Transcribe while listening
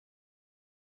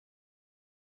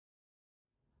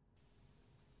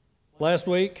Last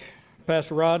week,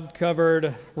 Pastor Rod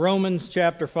covered Romans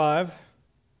chapter 5,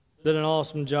 did an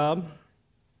awesome job,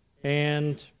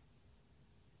 and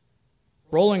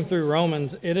rolling through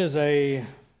Romans, it is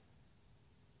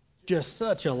just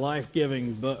such a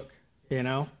life-giving book, you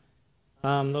know.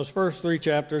 Those first three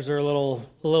chapters are a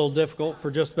little difficult for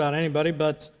just about anybody,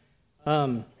 but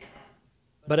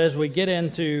as we get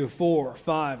into 4,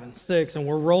 5, and 6, and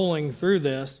we're rolling through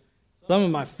this, some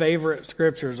of my favorite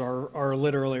scriptures are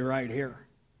literally right here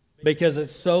because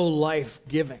it's so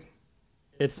life-giving.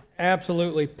 It's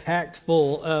absolutely packed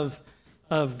full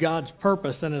of God's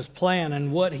purpose and His plan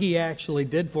and what He actually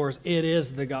did for us. It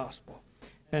is the gospel.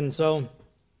 And so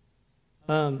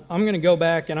I'm going to go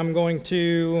back and I'm going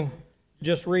to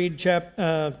just read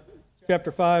chapter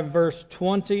 5, verse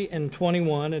 20 and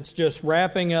 21. It's just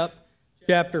wrapping up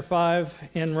chapter 5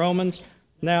 in Romans.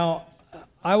 Now,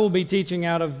 I will be teaching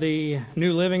out of the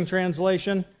New Living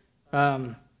Translation.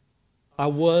 I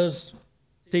was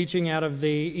teaching out of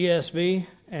the ESV,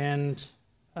 and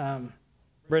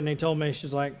Brittany told me,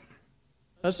 she's like,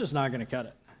 that's just not going to cut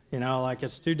it. You know, like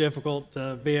it's too difficult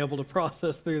to be able to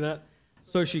process through that.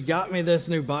 So she got me this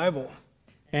new Bible,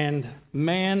 and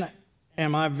man,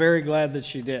 am I very glad that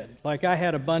she did. Like I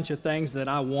had a bunch of things that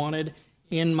I wanted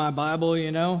in my Bible,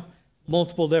 you know,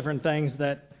 multiple different things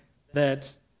that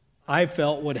I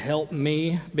felt would help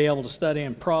me be able to study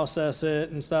and process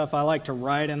it and stuff. I like to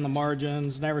write in the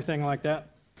margins and everything like that.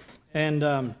 And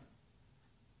then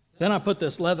I put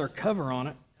this leather cover on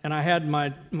it, and I had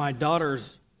my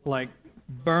daughters like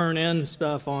burn in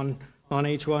stuff on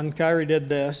each one. Kyrie did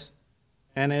this,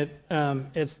 and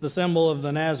it's the symbol of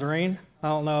the Nazarene. I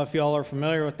don't know if y'all are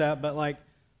familiar with that, but like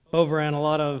over in a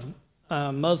lot of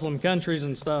Muslim countries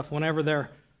and stuff, whenever they're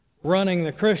running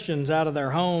the Christians out of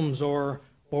their homes or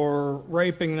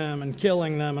raping them and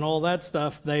killing them and all that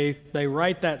stuff, they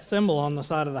write that symbol on the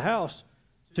side of the house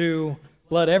to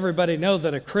let everybody know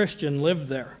that a Christian lived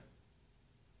there.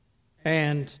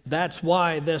 And that's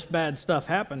why this bad stuff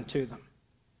happened to them.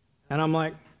 And I'm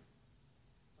like,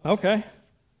 okay.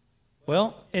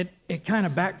 Well, it kind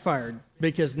of backfired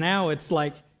because now it's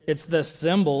like it's the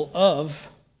symbol of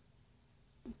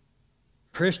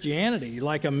Christianity,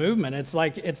 like a movement. It's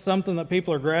like it's something that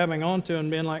people are grabbing onto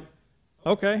and being like,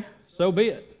 okay, so be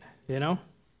it, you know.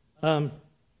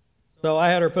 So I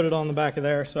had her put it on the back of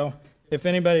there. So if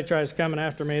anybody tries coming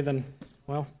after me, then,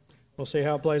 well, we'll see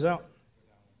how it plays out.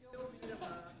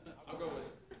 I'll go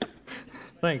with it.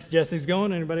 Thanks. Jesse's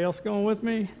going. Anybody else going with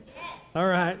me? All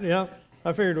right, yeah.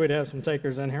 I figured we'd have some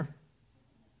takers in here.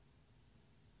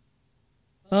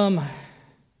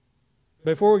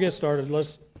 Before we get started,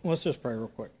 let's just pray real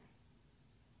quick.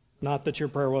 Not that your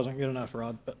prayer wasn't good enough,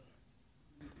 Rod, but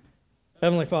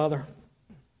Heavenly Father,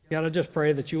 God, I just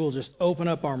pray that you will just open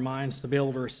up our minds to be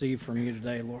able to receive from you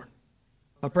today, Lord.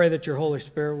 I pray that your Holy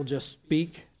Spirit will just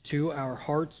speak to our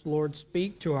hearts, Lord.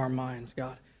 Speak to our minds,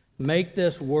 God. Make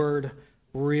this word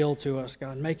real to us,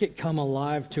 God. Make it come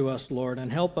alive to us, Lord,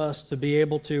 and help us to be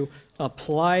able to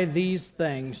apply these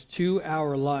things to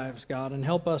our lives, God, and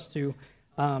help us to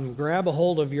grab a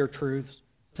hold of your truths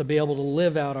to be able to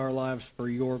live out our lives for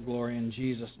your glory in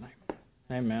Jesus' name.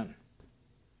 Amen.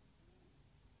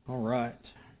 All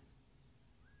right.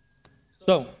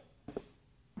 So,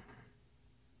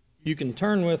 you can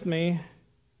turn with me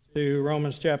to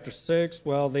Romans chapter 6,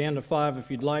 well, the end of 5 if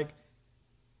you'd like.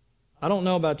 I don't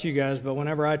know about you guys, but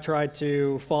whenever I try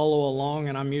to follow along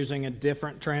and I'm using a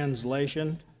different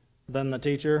translation than the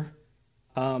teacher,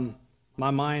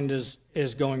 my mind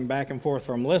is going back and forth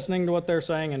from listening to what they're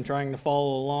saying and trying to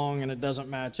follow along, and it doesn't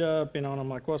match up, you know, and I'm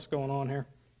like, what's going on here?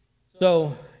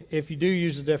 So if you do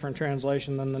use a different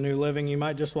translation than the New Living, you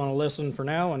might just want to listen for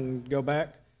now and go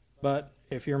back. But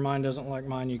if your mind doesn't like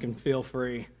mine, you can feel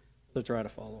free to try to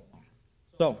follow along.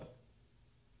 So,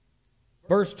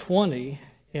 verse 20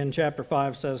 in chapter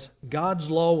 5 says, God's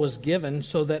law was given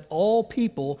so that all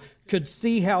people could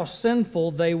see how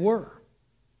sinful they were.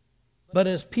 But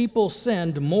as people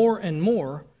sinned more and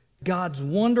more, God's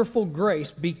wonderful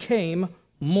grace became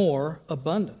more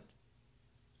abundant.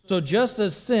 So just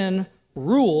as sin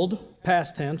ruled,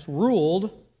 past tense, ruled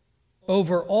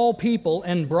over all people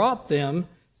and brought them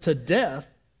to death,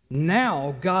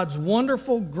 now God's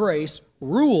wonderful grace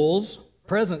rules,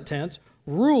 present tense,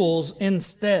 rules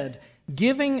instead,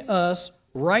 giving us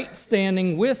right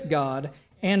standing with God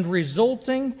and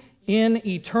resulting in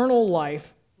eternal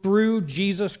life through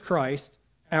Jesus Christ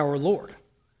our Lord.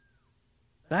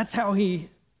 That's how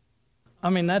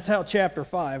that's how chapter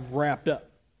 5 wrapped up.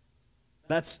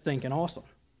 That's stinking awesome.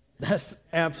 That's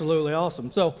absolutely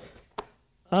awesome. So,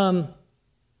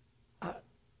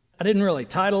 I didn't really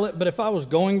title it, but if I was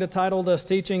going to title this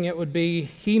teaching, it would be,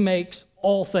 He makes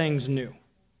all things new.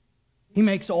 He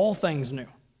makes all things new.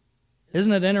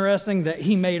 Isn't it interesting that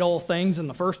He made all things in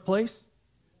the first place?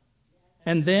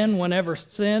 And then whenever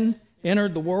sin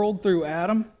entered the world through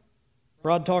Adam,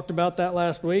 Rod talked about that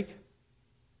last week,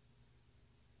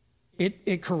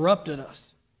 it corrupted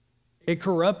us. It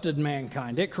corrupted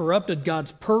mankind. It corrupted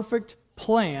God's perfect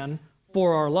plan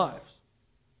for our lives.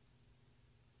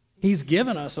 He's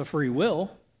given us a free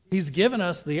will. He's given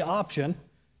us the option,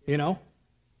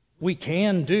 we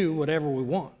can do whatever we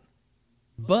want.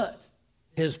 But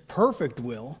His perfect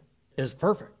will is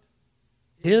perfect.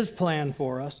 His plan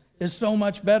for us is so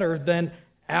much better than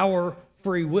our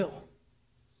free will.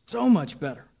 So much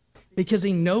better. Because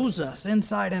He knows us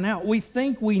inside and out. We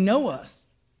think we know us.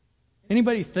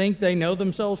 Anybody think they know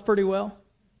themselves pretty well?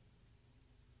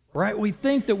 Right? We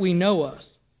think that we know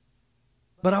us.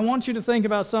 But I want you to think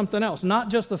about something else.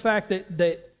 Not just the fact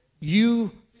that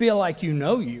you feel like you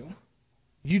know you.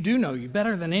 You do know you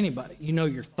better than anybody. You know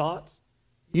your thoughts.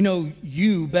 You know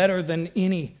you better than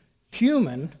any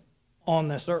human on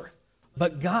this earth.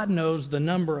 But God knows the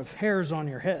number of hairs on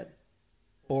your head.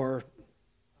 Or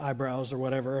eyebrows or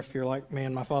whatever, if you're like me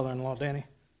and my father-in-law, Danny.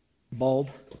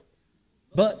 Bald.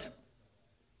 But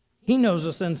He knows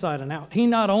us inside and out. He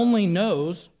not only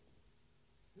knows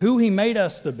who He made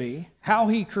us to be, how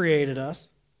He created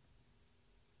us,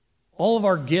 all of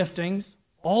our giftings,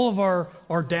 all of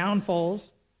our downfalls.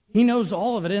 He knows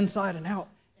all of it inside and out.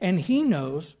 And He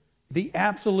knows the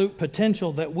absolute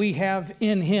potential that we have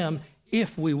in Him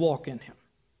if we walk in Him,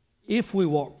 if we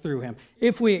walk through Him,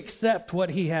 if we accept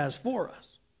what He has for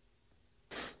us.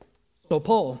 So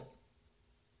Paul,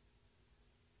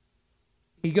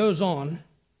 he goes on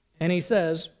and he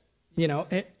says,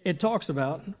 it talks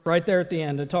about, right there at the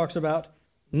end, it talks about,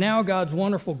 now God's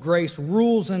wonderful grace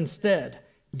rules instead,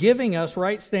 giving us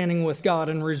right standing with God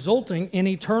and resulting in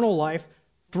eternal life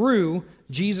through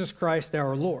Jesus Christ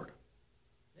our Lord.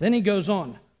 Then he goes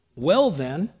on, well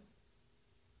then,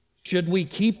 should we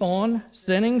keep on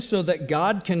sinning so that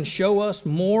God can show us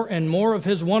more and more of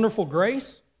His wonderful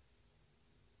grace?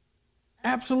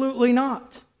 Absolutely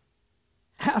not.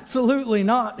 Absolutely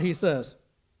not, he says.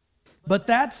 But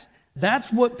that's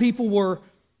what people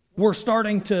were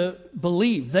starting to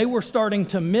believe. They were starting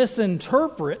to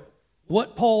misinterpret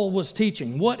what Paul was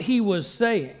teaching, what he was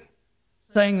saying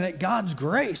that God's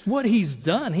grace, what He's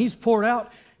done, He's poured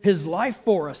out His life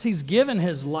for us. He's given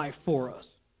His life for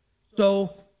us.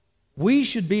 So we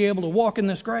should be able to walk in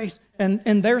this grace,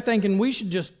 and they're thinking we should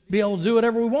just be able to do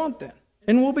whatever we want then.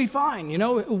 And we'll be fine.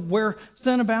 Where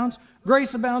sin abounds,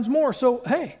 grace abounds more. So,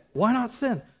 hey, why not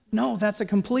sin? No, that's a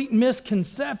complete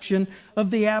misconception of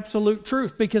the absolute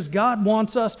truth, because God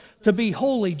wants us to be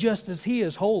holy just as He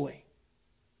is holy.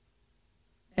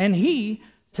 And He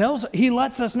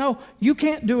lets us know you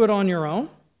can't do it on your own.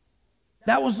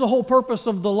 That was the whole purpose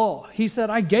of the law. He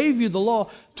said, I gave you the law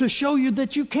to show you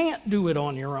that you can't do it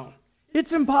on your own.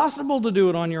 It's impossible to do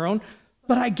it on your own.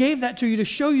 But I gave that to you to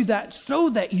show you that so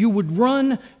that you would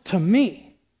run to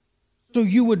me. So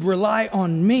you would rely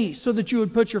on me. So that you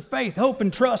would put your faith, hope,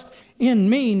 and trust in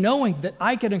me, knowing that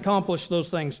I can accomplish those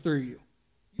things through you.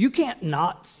 You can't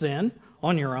not sin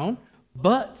on your own,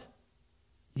 but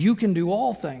you can do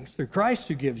all things through Christ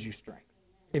who gives you strength.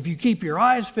 If you keep your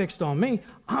eyes fixed on me,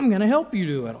 I'm going to help you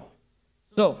do it all.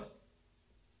 So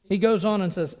he goes on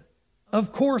and says,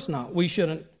 of course not. We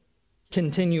shouldn't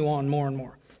continue on more and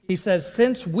more. He says,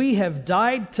 since we have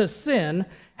died to sin,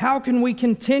 how can we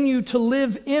continue to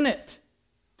live in it?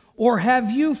 Or have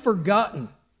you forgotten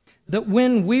that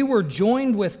when we were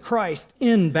joined with Christ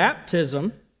in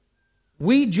baptism,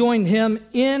 we joined Him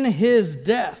in His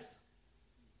death?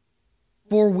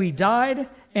 For we died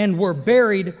and were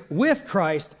buried with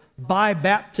Christ by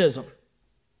baptism.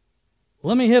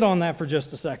 Let me hit on that for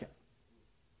just a second.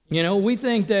 We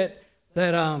think that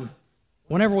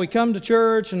whenever we come to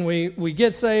church and we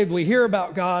get saved, we hear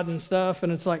about God and stuff,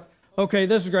 and it's like, okay,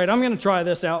 this is great. I'm going to try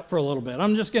this out for a little bit.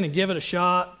 I'm just going to give it a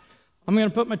shot. I'm going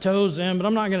to put my toes in, but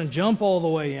I'm not going to jump all the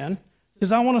way in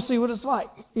because I want to see what it's like,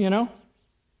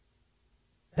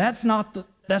 That's not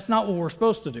what we're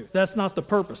supposed to do. That's not the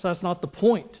purpose. That's not the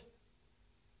point.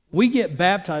 We get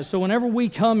baptized. So whenever we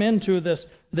come into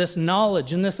this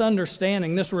knowledge and this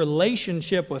understanding, this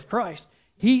relationship with Christ,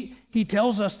 He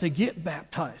tells us to get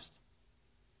baptized.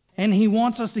 And He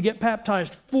wants us to get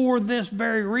baptized for this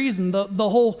very reason. The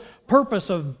whole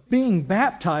purpose of being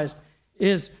baptized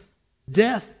is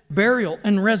death, burial,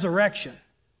 and resurrection.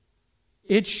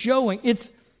 It's showing,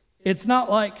 it's not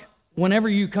like whenever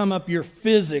you come up, you're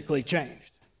physically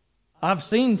changed. I've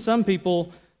seen some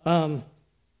people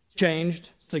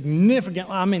changed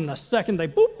significantly. I mean, the second they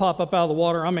pop up out of the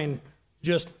water, I mean,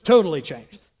 just totally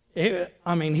changed.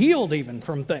 Healed even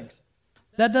from things.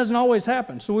 That doesn't always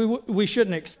happen, so we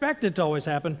shouldn't expect it to always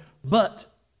happen. But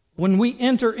when we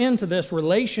enter into this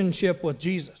relationship with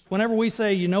Jesus, whenever we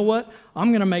say, you know what, I'm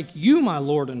going to make you my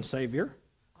Lord and Savior,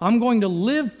 I'm going to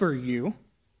live for you.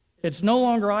 It's no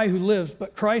longer I who lives,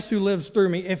 but Christ who lives through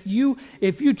me. If you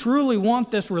truly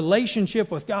want this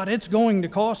relationship with God, it's going to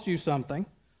cost you something.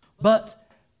 But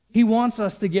he wants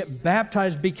us to get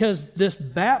baptized because this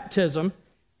baptism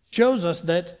shows us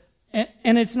that,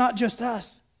 and it's not just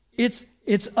us.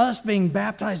 It's us being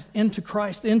baptized into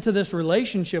Christ, into this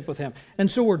relationship with him. And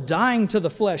so we're dying to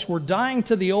the flesh. We're dying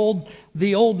to the old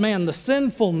man, the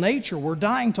sinful nature. We're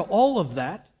dying to all of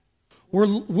that.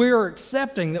 We're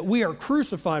accepting that we are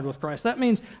crucified with Christ. That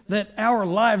means that our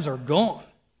lives are gone.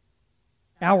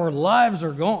 Our lives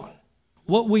are gone.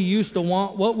 What we used to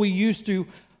want, what we used to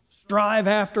strive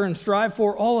after and strive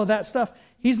for, all of that stuff.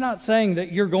 He's not saying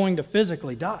that you're going to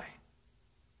physically die.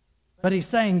 But he's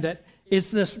saying that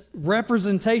it's this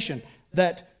representation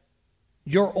that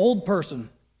your old person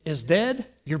is dead,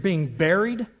 you're being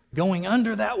buried, going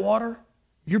under that water,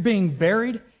 you're being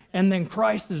buried, and then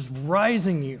Christ is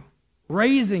raising you.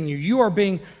 You are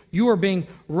being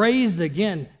raised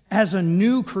again as a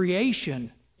new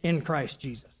creation in Christ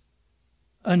Jesus.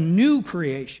 A new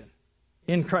creation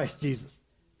in Christ Jesus.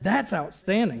 That's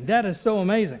outstanding. That is so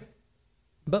amazing.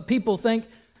 But people think,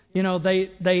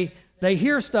 they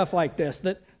hear stuff like this,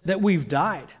 that we've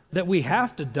died, that we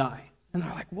have to die. And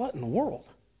they're like, what in the world?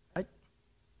 I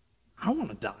don't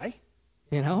want to die,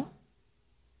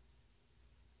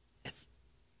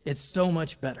 It's so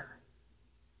much better.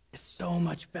 It's so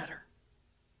much better.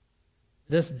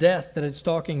 This death that it's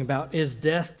talking about is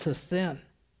death to sin,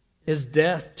 is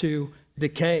death to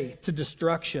decay, to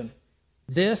destruction.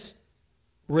 This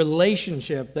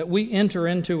relationship that we enter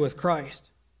into with Christ,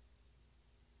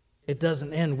 it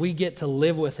doesn't end. We get to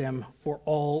live with him for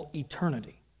all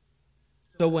eternity.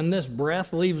 So when this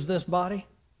breath leaves this body,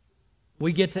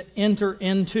 we get to enter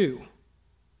into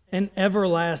an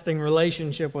everlasting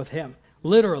relationship with him.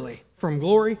 Literally, from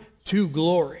glory to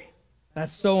glory.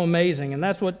 That's so amazing. And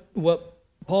that's what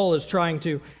Paul is trying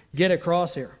to get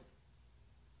across here.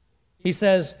 He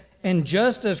says, and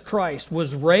just as Christ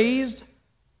was raised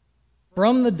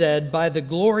from the dead by the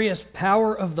glorious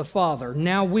power of the Father,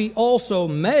 now we also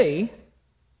may,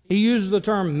 he uses the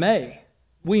term may,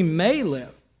 we may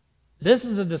live. This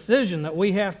is a decision that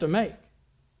we have to make.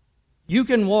 You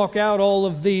can walk out all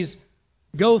of these,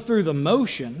 go through the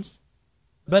motions,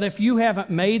 but if you haven't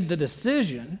made the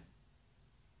decision,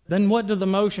 then what do the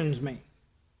motions mean?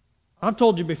 I've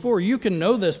told you before, you can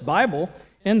know this Bible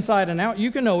inside and out.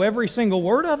 You can know every single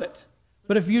word of it.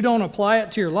 But if you don't apply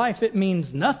it to your life, it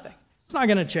means nothing. It's not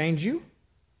going to change you.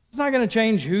 It's not going to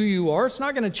change who you are. It's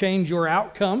not going to change your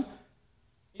outcome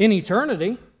in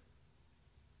eternity.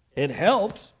 It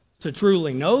helps to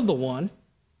truly know the one,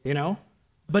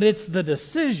 but it's the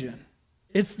decision.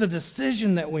 It's the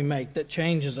decision that we make that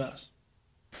changes us.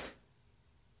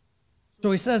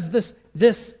 So he says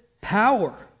this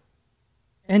power,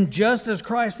 and just as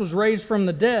Christ was raised from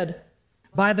the dead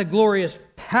by the glorious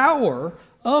power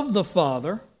of the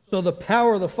Father, so the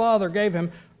power the Father gave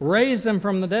him, raised him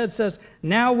from the dead, says,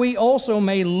 now we also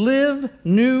may live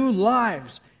new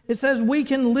lives. It says we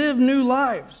can live new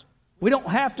lives. We don't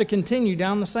have to continue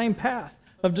down the same path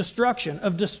of destruction,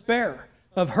 of despair,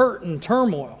 of hurt and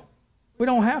turmoil. We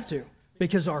don't have to,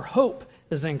 because our hope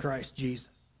is in Christ Jesus.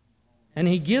 And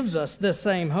he gives us this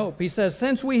same hope. He says,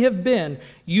 since we have been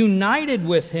united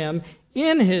with him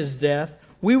in his death,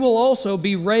 we will also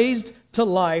be raised to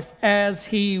life as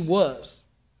he was.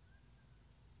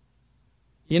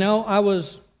 I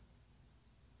was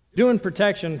doing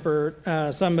protection for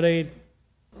somebody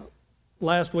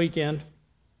last weekend,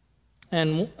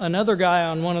 and another guy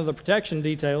on one of the protection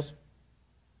details,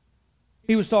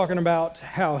 he was talking about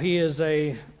how he is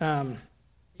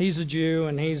he's a Jew,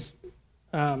 and he's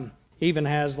even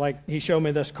has, he showed me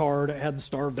this card. It had the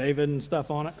Star of David and stuff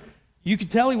on it. You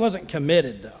could tell he wasn't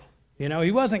committed, though.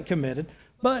 He wasn't committed,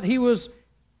 but he was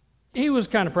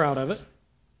kind of proud of it.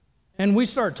 And we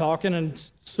started talking, and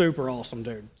super awesome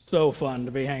dude. So fun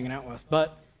to be hanging out with.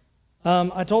 But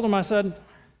I told him, I said,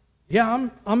 yeah,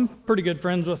 I'm pretty good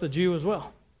friends with a Jew as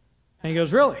well. And he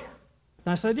goes, really?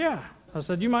 And I said, yeah. I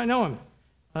said, you might know him.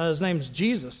 His name's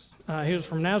Jesus. He was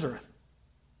from Nazareth.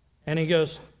 And he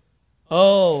goes,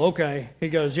 oh, okay. He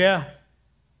goes, yeah,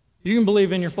 you can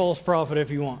believe in your false prophet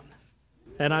if you want.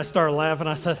 And I started laughing.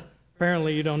 I said,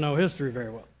 apparently you don't know history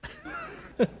very well.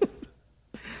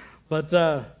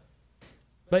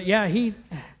 But yeah,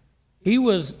 He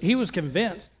was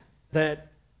convinced that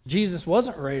Jesus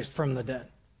wasn't raised from the dead.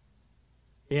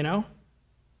 You know?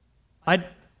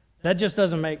 That just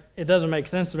doesn't make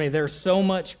sense to me. There's so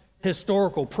much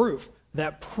historical proof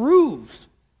that proves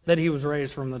that he was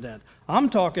raised from the dead. I'm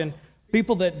talking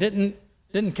people that didn't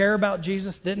care about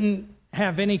Jesus, didn't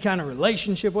have any kind of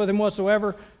relationship with him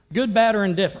whatsoever, good, bad, or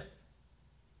indifferent,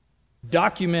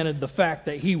 documented the fact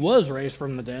that he was raised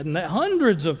from the dead and that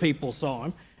hundreds of people saw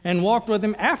him and walked with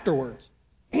him afterwards.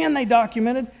 And they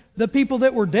documented the people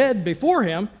that were dead before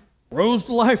him rose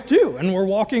to life too and were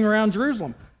walking around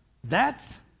Jerusalem.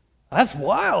 That's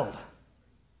wild.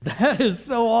 That is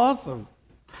so awesome.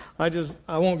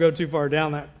 I won't go too far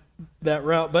down that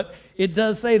route, but it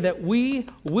does say that we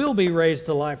will be raised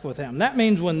to life with him. That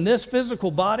means when this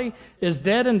physical body is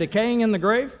dead and decaying in the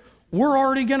grave, we're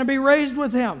already going to be raised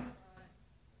with him.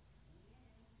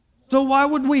 So why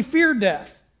would we fear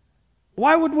death?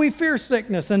 Why would we fear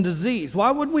sickness and disease?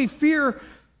 Why would we fear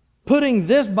putting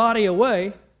this body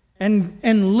away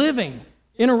and living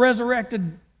in a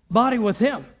resurrected body with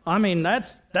him? I mean,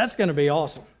 that's going to be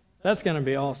awesome. That's going to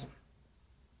be awesome.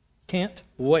 Can't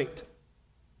wait.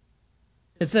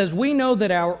 It says, we know that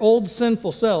our old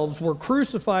sinful selves were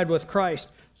crucified with Christ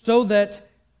so that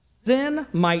sin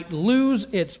might lose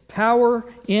its power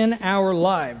in our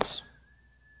lives.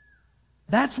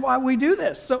 That's why we do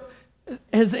this. So,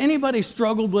 has anybody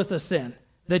struggled with a sin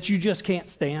that you just can't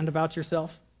stand about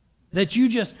yourself? That you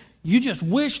just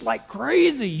wish like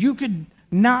crazy you could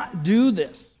not do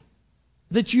this?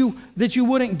 That you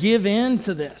wouldn't give in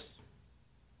to this?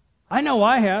 I know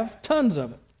I have tons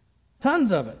of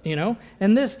it, you know.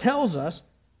 And this tells us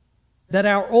that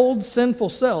our old sinful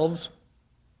selves,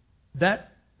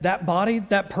 that body,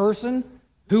 that person,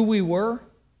 who we were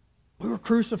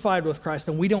crucified with Christ,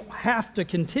 and we don't have to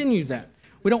continue that.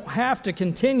 We don't have to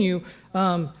continue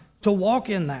to walk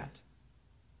in that.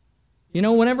 You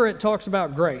know, whenever it talks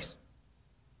about grace,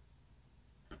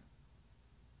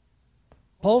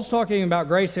 Paul's talking about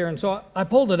grace here, and so I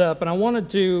pulled it up, and I wanted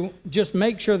to just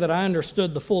make sure that I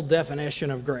understood the full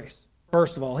definition of grace.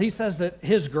 First of all, he says that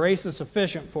his grace is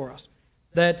sufficient for us,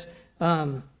 that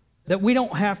we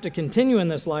don't have to continue in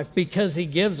this life because he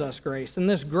gives us grace. And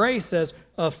this grace says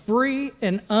a free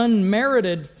and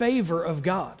unmerited favor of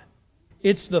God.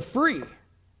 It's the free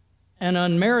and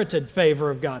unmerited favor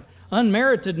of God.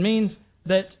 Unmerited means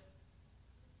that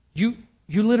you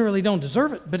literally don't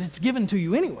deserve it, but it's given to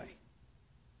you anyway.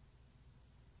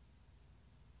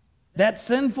 That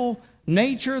sinful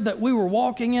nature that we were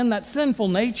walking in, that sinful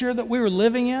nature that we were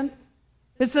living in,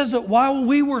 it says that while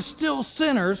we were still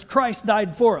sinners, Christ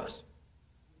died for us.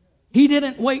 He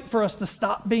didn't wait for us to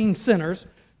stop being sinners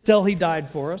till he died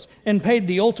for us and paid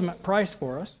the ultimate price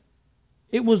for us.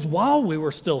 It was while we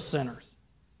were still sinners.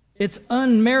 It's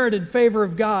unmerited favor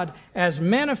of God as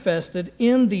manifested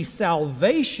in the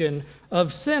salvation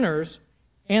of sinners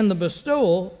and the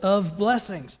bestowal of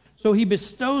blessings. So he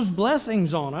bestows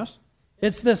blessings on us.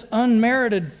 It's this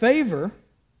unmerited favor.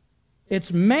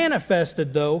 It's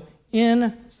manifested, though,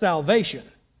 in salvation.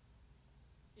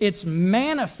 It's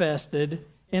manifested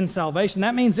in salvation.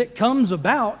 That means it comes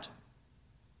about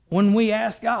when we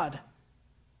ask God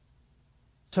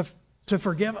to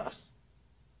forgive us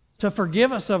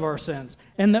of our sins,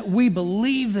 and that we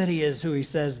believe that he is who he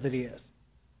says that he is.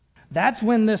 That's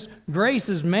when this grace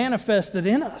is manifested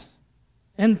in us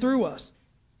and through us.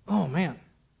 Oh man,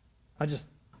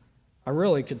 I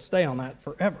really could stay on that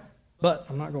forever, but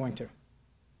I'm not going to.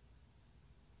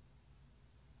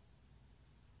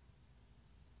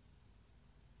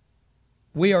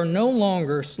 We are no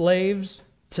longer slaves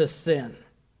to sin.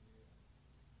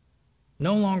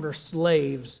 No longer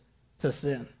slaves to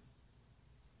sin.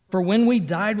 For when we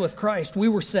died with Christ, we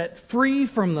were set free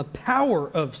from the power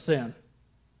of sin.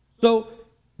 So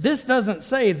this doesn't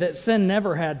say that sin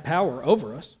never had power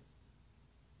over us.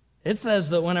 It says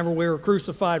that whenever we were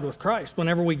crucified with Christ,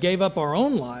 whenever we gave up our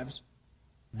own lives,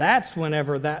 that's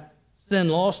whenever that sin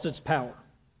lost its power.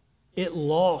 It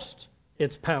lost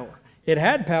its power. It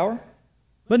had power,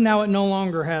 but now it no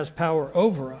longer has power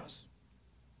over us.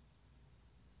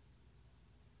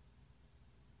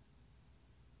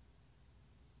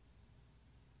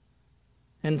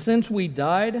 And since we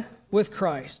died with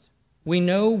Christ, we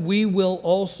know we will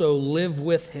also live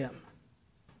with him.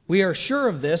 We are sure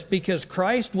of this because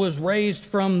Christ was raised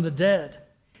from the dead,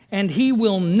 and he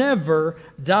will never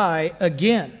die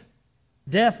again.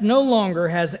 Death no longer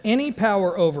has any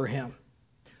power over him.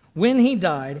 When he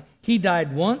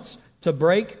died once to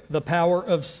break the power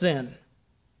of sin.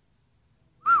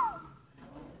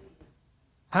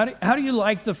 How do you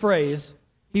like the phrase,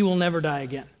 he will never die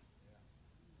again?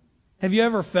 Have you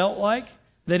ever felt like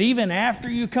that even after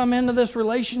you come into this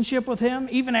relationship with him,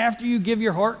 even after you give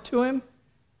your heart to him,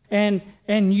 and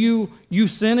you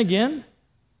sin again,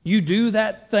 you do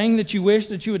that thing that you wish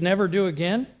that you would never do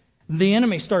again, the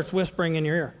enemy starts whispering in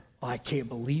your ear, oh, I can't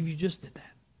believe you just did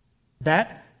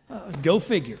that. Go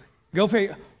figure. Go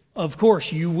figure. Of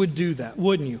course you would do that,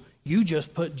 wouldn't you? You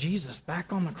just put Jesus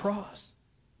back on the cross.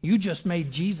 You just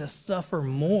made Jesus suffer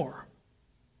more.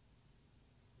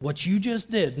 What you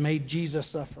just did made Jesus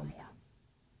suffer more.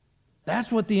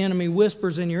 That's what the enemy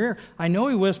whispers in your ear. I know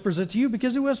he whispers it to you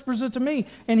because he whispers it to me,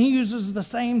 and he uses the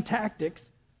same tactics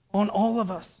on all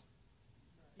of us.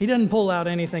 He doesn't pull out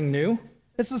anything new.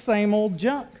 It's the same old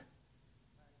junk,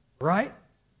 right?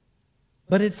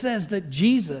 But it says that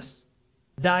Jesus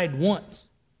died once.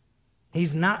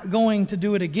 He's not going to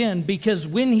do it again because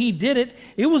when he did it,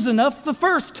 it was enough the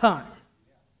first time.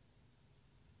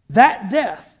 That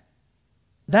death,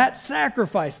 that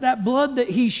sacrifice, that blood that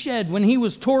he shed when he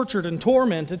was tortured and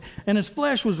tormented and his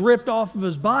flesh was ripped off of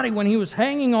his body when he was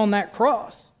hanging on that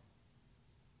cross,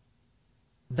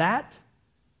 that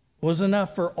was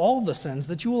enough for all the sins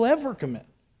that you will ever commit.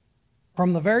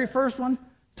 From the very first one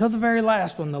to the very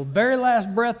last one, the very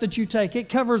last breath that you take, it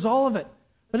covers all of it.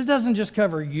 But it doesn't just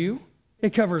cover you.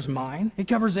 It covers mine. It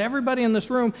covers everybody in this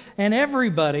room and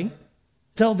everybody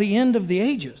till the end of the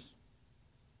ages.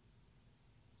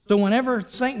 So whenever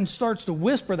Satan starts to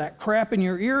whisper that crap in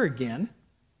your ear again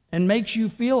and makes you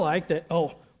feel like that,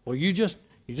 oh, well, you just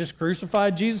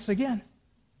crucified Jesus again.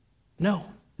 No,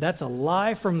 that's a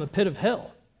lie from the pit of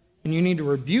hell. And you need to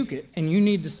rebuke it, and you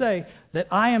need to say that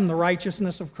I am the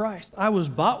righteousness of Christ. I was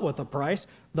bought with a price,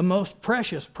 the most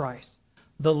precious price,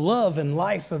 the love and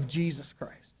life of Jesus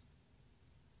Christ.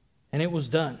 And it was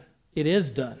done. It is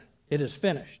done. It is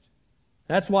finished.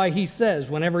 That's why he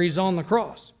says, whenever he's on the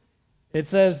cross, it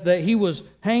says that he was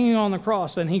hanging on the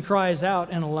cross and he cries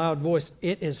out in a loud voice,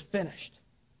 it is finished.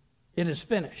 It is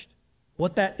finished.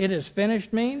 What that it is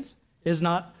finished means is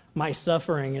not my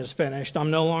suffering is finished.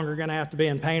 I'm no longer going to have to be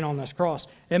in pain on this cross.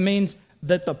 It means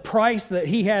that the price that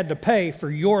he had to pay for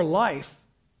your life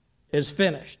is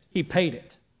finished. He paid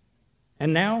it.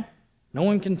 And now, no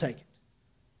one can take it.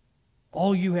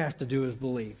 All you have to do is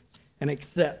believe and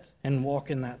accept and walk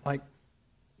in that. Like,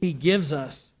 he gives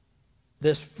us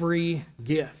this free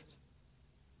gift.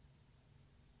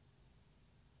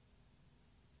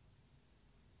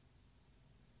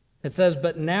 It says,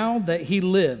 but now that he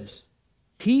lives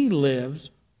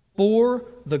for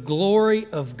the glory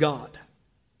of God.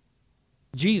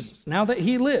 Jesus, now that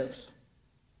he lives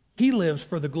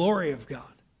for the glory of God.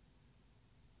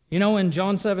 You know, in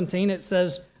John 17, it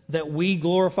says that we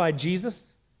glorify Jesus.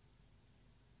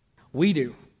 We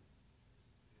do.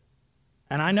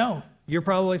 And I know, you're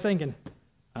probably thinking,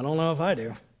 I don't know if I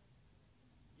do.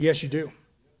 Yes, you do.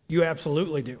 You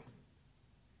absolutely do.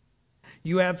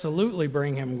 You absolutely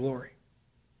bring him glory.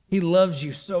 He loves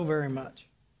you so very much,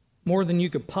 more than you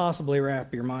could possibly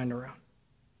wrap your mind around.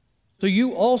 So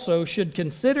you also should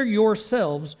consider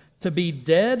yourselves to be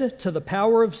dead to the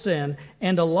power of sin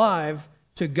and alive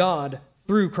to God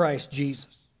through Christ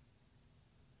Jesus.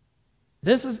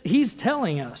 He's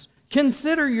telling us,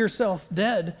 consider yourself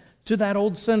dead to that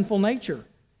old sinful nature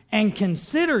and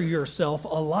consider yourself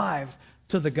alive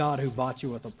to the God who bought you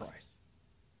with a price.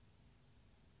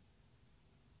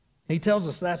 He tells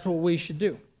us that's what we should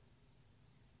do.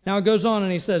 Now it goes on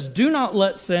and he says, do not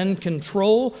let sin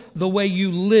control the way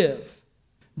you live.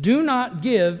 Do not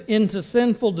give into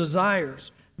sinful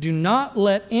desires. Do not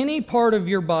let any part of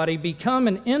your body become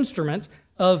an instrument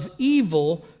of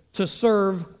evil to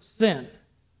serve sin.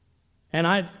 And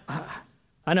I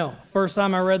know, first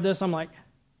time I read this, I'm like,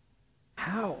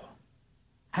 how?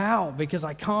 How? Because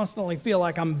I constantly feel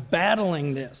like I'm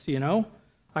battling this, you know?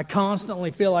 I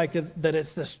constantly feel like that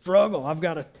it's the struggle. I've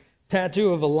got a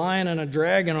tattoo of a lion and a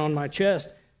dragon on my chest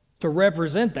to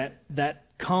represent that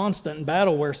constant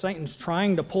battle where Satan's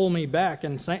trying to pull me back,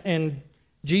 and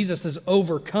Jesus is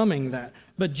overcoming that.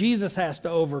 But Jesus has to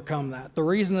overcome that. The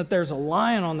reason that there's a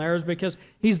lion on there is because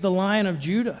he's the Lion of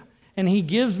Judah, and he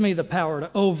gives me the power to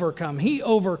overcome. He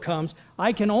overcomes.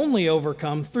 I can only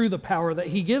overcome through the power that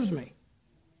he gives me.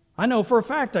 I know for a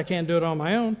fact I can't do it on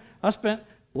my own. I spent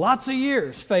lots of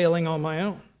years failing on my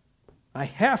own. I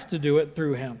have to do it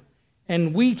through him.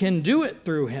 And we can do it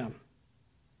through him.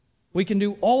 We can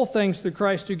do all things through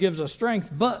Christ who gives us strength,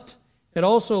 but it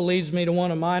also leads me to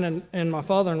one of mine and my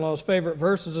father-in-law's favorite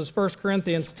verses is 1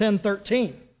 Corinthians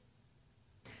 10:13.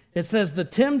 It says, the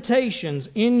temptations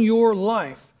in your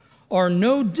life are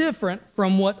no different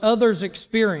from what others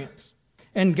experience,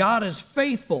 and God is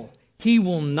faithful. He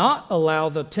will not allow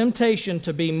the temptation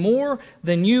to be more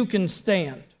than you can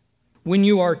stand. when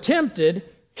you are tempted,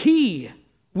 He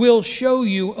will show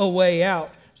you a way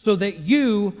out so that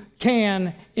you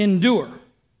can endure.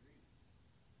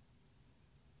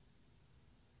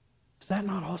 Is that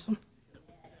not awesome?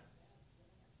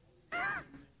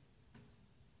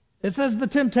 It says the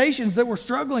temptations that we're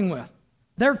struggling with,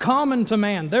 they're common to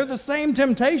man. They're the same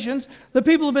temptations that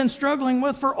people have been struggling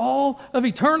with for all of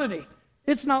eternity.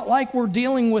 It's not like we're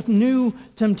dealing with new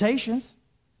temptations.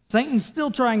 Satan's still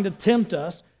trying to tempt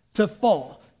us to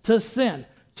fall, to sin,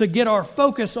 to get our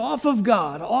focus off of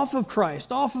God, off of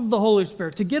Christ, off of the Holy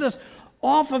Spirit, to get us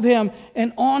off of Him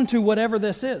and onto whatever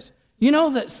this is. You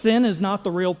know that sin is not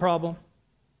the real problem?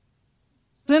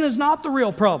 Sin is not the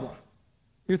real problem.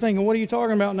 You're thinking, what are you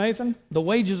talking about, Nathan? The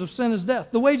wages of sin is death.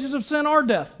 The wages of sin are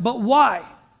death. But why?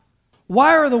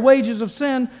 Why are the wages of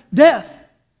sin death?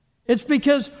 It's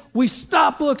because we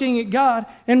stop looking at God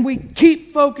and we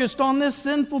keep focused on this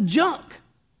sinful junk.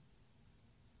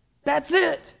 That's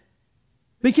it.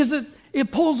 Because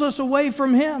it pulls us away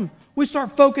from Him. We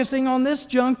start focusing on this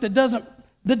junk that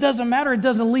doesn't matter. It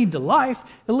doesn't lead to life.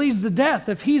 It leads to death.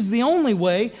 If He's the only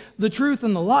way, the truth,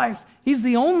 and the life, He's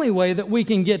the only way that we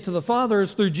can get to the Father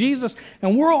is through Jesus.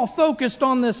 And we're all focused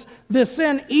on this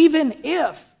sin, even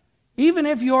if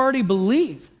you already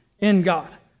believe in God.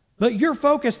 But you're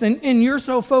focused, and you're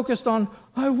so focused on,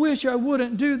 I wish I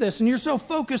wouldn't do this. And you're so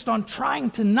focused on trying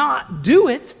to not do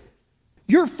it.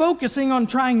 You're focusing on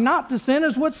trying not to sin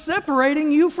is what's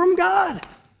separating you from God.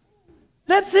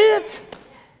 That's it.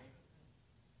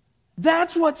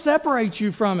 That's what separates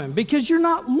you from Him, because you're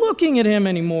not looking at Him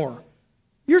anymore.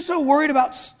 You're so worried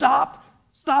about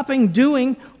stopping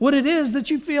doing what it is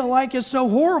that you feel like is so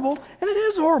horrible, and it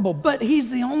is horrible, but He's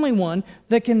the only one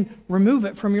that can remove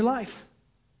it from your life.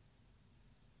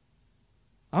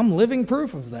 I'm living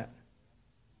proof of that.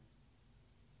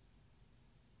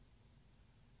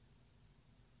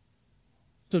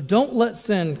 So don't let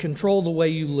sin control the way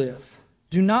you live.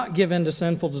 Do not give in to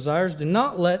sinful desires. Do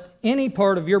not let any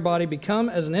part of your body become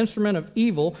as an instrument of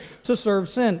evil to serve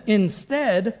sin.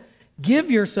 Instead,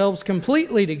 give yourselves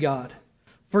completely to God.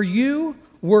 For you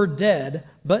were dead,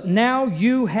 but now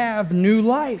you have new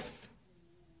life.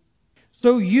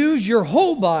 So use your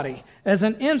whole body as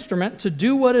an instrument to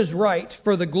do what is right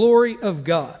for the glory of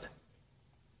God.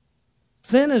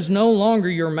 Sin is no longer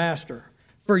your master,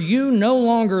 for you no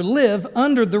longer live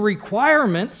under the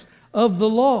requirements of the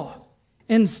law.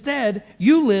 Instead,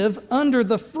 you live under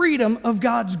the freedom of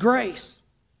God's grace.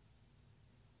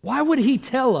 Why would He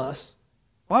tell us?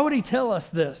 Why would He tell us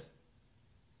this?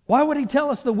 Why would He tell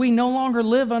us that we no longer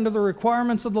live under the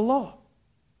requirements of the law?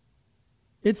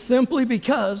 It's simply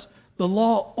because the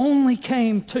law only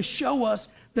came to show us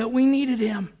that we needed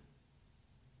Him.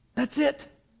 That's it.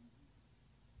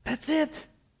 That's it.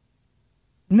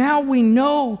 Now we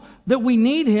know that we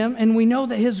need Him, and we know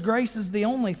that His grace is the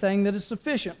only thing that is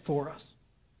sufficient for us.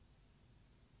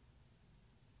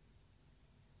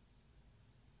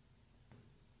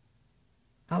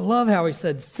 I love how he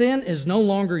said, sin is no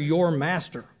longer your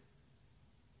master.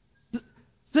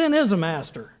 Sin is a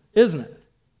master, isn't it?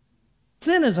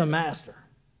 Sin is a master.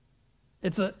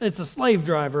 It's a slave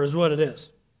driver is what it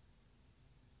is.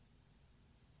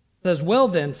 It says, well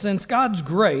then, since God's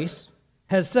grace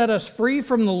has set us free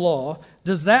from the law,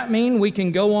 does that mean we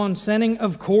can go on sinning?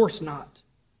 Of course not.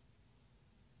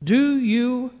 Do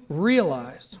you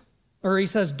realize, or he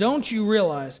says, don't you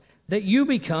realize that you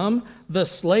become the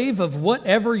slave of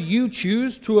whatever you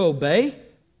choose to obey?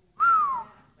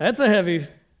 That's a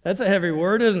heavy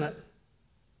word, isn't it?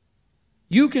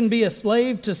 You can be a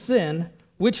slave to sin,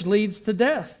 which leads to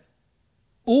death.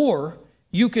 Or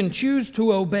you can choose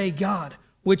to obey God,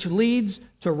 which leads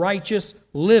to righteous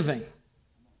living.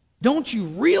 Don't you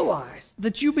realize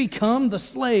that you become the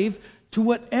slave to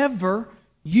whatever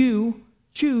you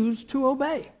choose to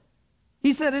obey?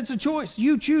 He said it's a choice.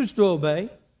 You choose to obey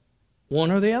one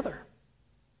or the other.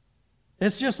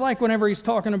 It's just like whenever he's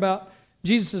talking about,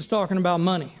 Jesus is talking about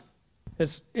money.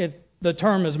 The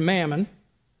term is mammon.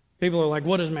 People are like,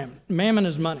 what is mammon? Mammon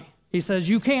is money. He says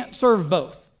you can't serve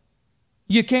both.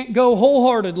 You can't go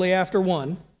wholeheartedly after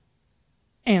one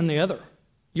and the other.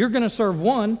 You're going to serve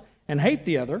one and hate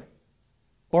the other,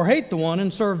 or hate the one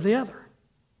and serve the other.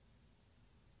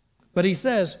 But he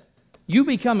says, you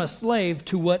become a slave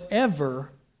to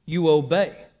whatever you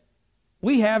obey.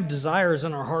 We have desires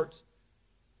in our hearts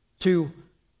to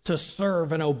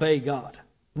serve and obey God.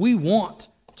 We want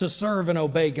to serve and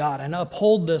obey God and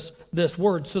uphold this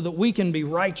word so that we can be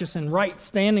righteous and right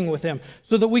standing with Him,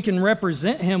 so that we can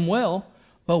represent Him well.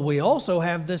 But we also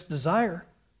have this desire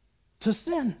to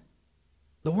sin.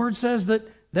 The word says that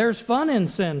there's fun in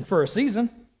sin for a season,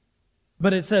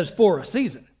 but it says for a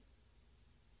season.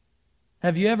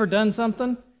 Have you ever done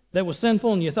something that was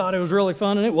sinful and you thought it was really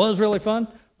fun, and it was really fun,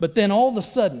 but then all of a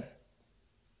sudden,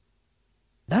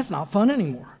 that's not fun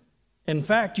anymore? In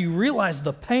fact, you realize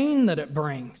the pain that it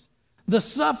brings, the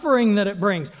suffering that it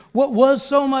brings. What was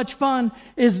so much fun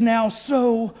is now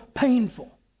so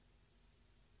painful.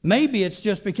 Maybe it's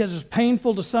just because it's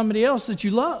painful to somebody else that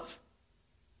you love.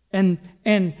 And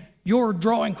you're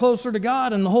drawing closer to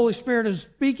God, and the Holy Spirit is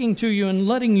speaking to you and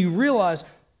letting you realize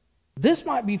this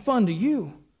might be fun to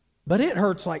you, but it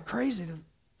hurts like crazy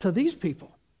to these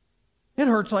people. It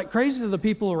hurts like crazy to the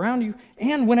people around you.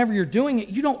 And whenever you're doing it,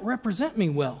 you don't represent me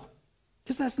well,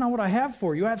 because that's not what I have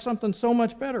for you. I have something so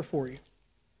much better for you.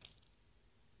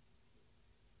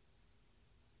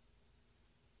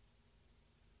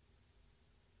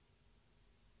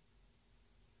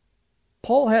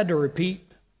 Paul had to repeat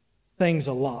things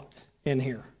a lot in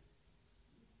here.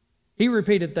 He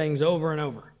repeated things over and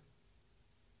over.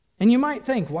 And you might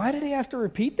think, why did he have to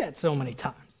repeat that so many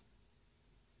times?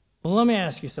 Well, let me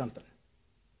ask you something.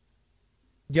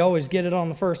 Do you always get it on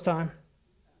the first time?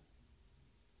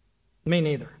 Me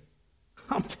neither.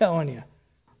 I'm telling you.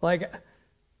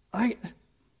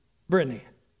 Brittany,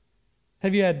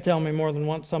 have you had to tell me more than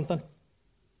once something?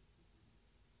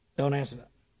 Don't answer that.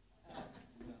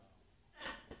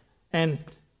 And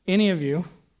any of you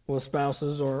with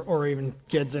spouses or even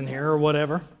kids in here or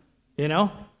whatever,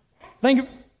 think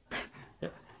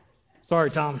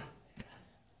sorry, Tom.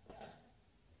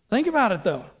 Think about it,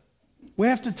 though. We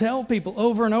have to tell people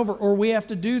over and over, or we have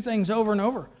to do things over and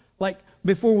over, like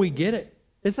before we get it.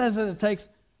 It says that it takes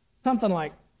something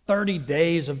like 30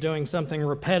 days of doing something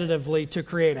repetitively to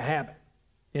create a habit.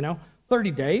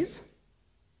 30 days?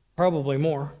 Probably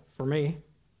more for me.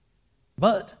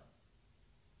 But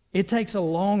it takes a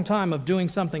long time of doing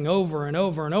something over and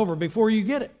over and over before you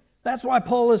get it. That's why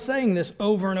Paul is saying this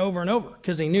over and over and over,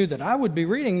 because he knew that I would be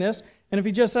reading this, and if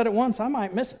he just said it once, I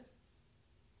might miss it.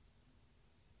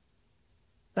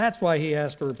 That's why he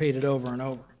has to repeat it over and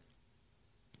over.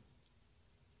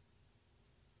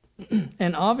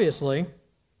 And obviously,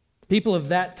 people of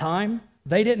that time,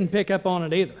 they didn't pick up on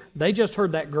it either. They just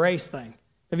heard that grace thing.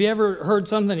 Have you ever heard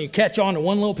something and you catch on to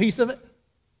one little piece of it,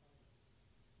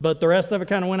 but the rest of it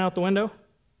kind of went out the window?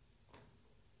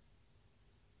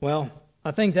 Well,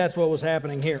 I think that's what was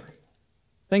happening here.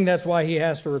 I think that's why he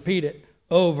has to repeat it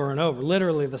over and over.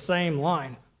 Literally the same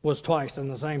line was twice in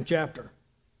the same chapter.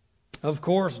 Of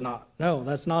course not. No,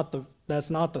 that's not the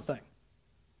thing.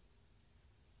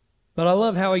 But I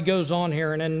love how he goes on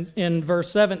here, and in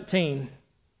verse 17,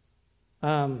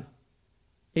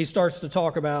 he starts to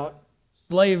talk about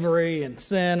slavery and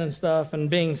sin and stuff, and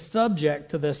being subject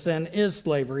to this sin is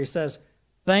slavery. He says,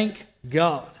 thank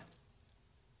God.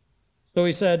 So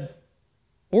he said,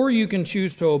 or you can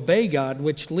choose to obey God,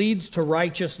 which leads to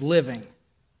righteous living.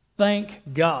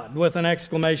 Thank God, with an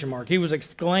exclamation mark. He was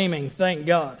exclaiming, thank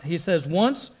God. He says,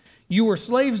 once you were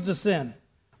slaves to sin,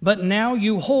 but now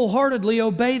you wholeheartedly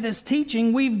obey this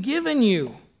teaching we've given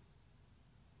you.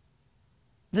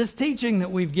 This teaching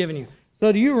that we've given you.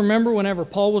 So do you remember whenever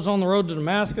Paul was on the road to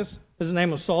Damascus? His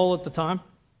name was Saul at the time.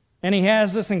 And he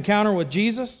has this encounter with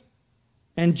Jesus.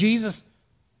 And Jesus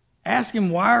asks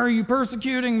him, why are you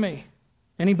persecuting me?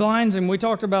 And he blinds him. We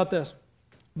talked about this.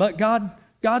 But God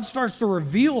starts to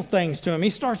reveal things to him. He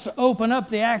starts to open up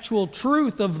the actual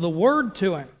truth of the word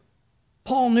to him.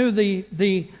 Paul knew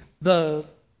the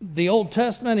Old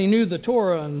Testament. He knew the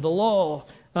Torah and the law.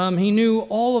 He knew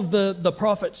all of the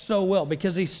prophets so well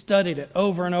because he studied it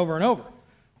over and over and over.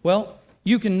 Well,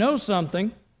 you can know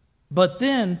something, but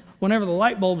then whenever the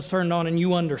light bulb's turned on and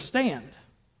you understand,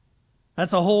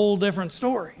 that's a whole different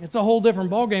story. It's a whole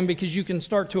different ballgame because you can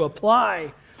start to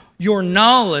apply your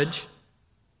knowledge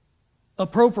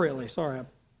appropriately. Sorry,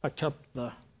 I cupped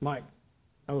the mic.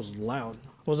 That was loud.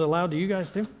 Was it loud to you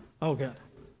guys too? Oh, good.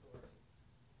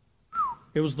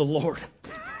 It was the Lord.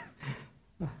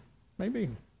 Maybe.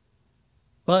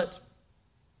 But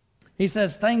he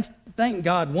says, thank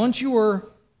God. Once you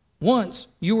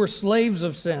were slaves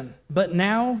of sin, but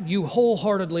now you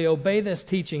wholeheartedly obey this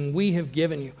teaching we have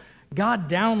given you. God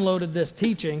downloaded this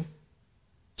teaching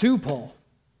to Paul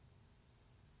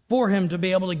for him to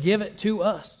be able to give it to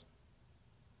us.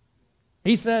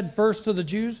 He said first to the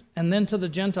Jews and then to the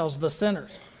Gentiles, the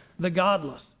sinners, the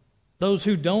godless, those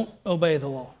who don't obey the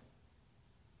law.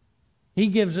 He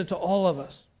gives it to all of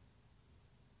us.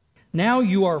 Now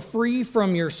you are free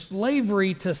from your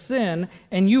slavery to sin,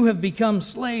 and you have become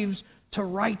slaves to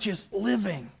righteous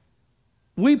living.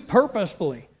 We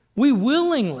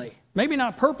willingly, maybe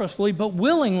not purposefully, but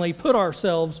willingly put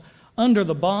ourselves under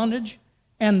the bondage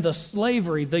and the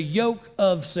slavery, the yoke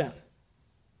of sin.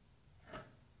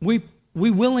 We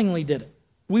We willingly did it.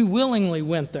 We willingly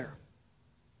went there.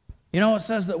 You know, it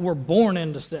says that we're born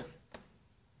into sin.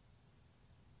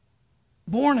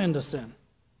 Born into sin.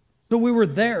 So we were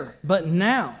there, but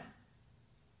now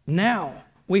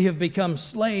we have become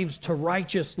slaves to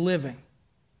righteous living.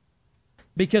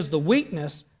 Because the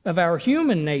weakness of our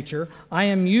human nature, I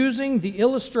am using the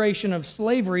illustration of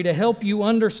slavery to help you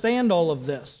understand all of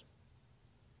this.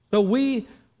 So we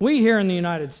here in the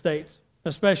United States,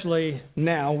 especially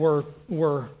now,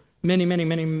 we're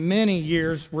many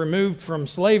years removed from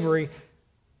slavery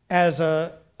as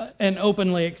an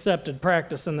openly accepted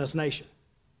practice in this nation.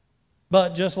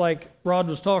 But just like Rod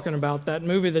was talking about, that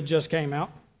movie that just came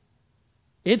out,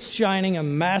 it's shining a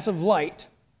massive light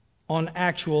on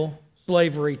actual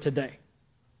slavery today.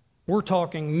 We're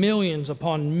talking millions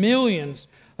upon millions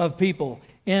of people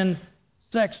in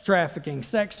sex trafficking,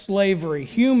 sex slavery,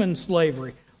 human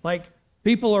slavery. Like,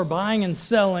 people are buying and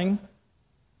selling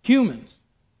humans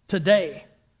today.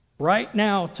 Right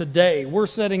now, today, we're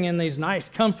sitting in these nice,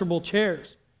 comfortable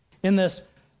chairs, in this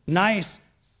nice,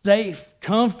 safe,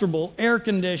 comfortable air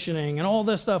conditioning and all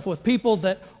this stuff with people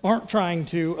that aren't trying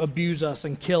to abuse us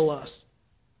and kill us,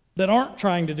 that aren't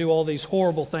trying to do all these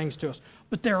horrible things to us.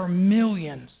 But there are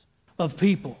millions of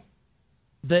people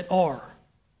that are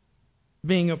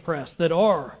being oppressed, that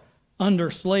are under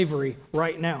slavery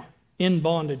right now, in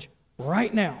bondage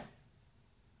right now.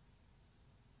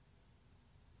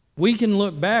 We can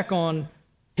look back on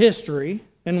history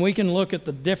and we can look at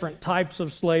the different types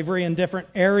of slavery in different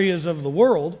areas of the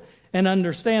world and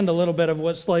understand a little bit of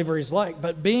what slavery is like.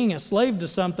 But being a slave to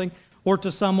something or to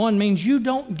someone means you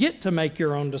don't get to make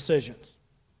your own decisions.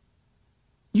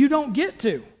 You don't get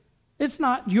to. It's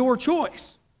not your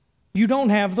choice. You don't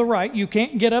have the right. You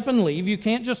can't get up and leave. You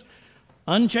can't just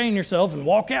unchain yourself and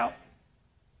walk out.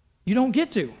 You don't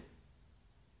get to.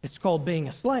 It's called being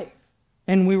a slave.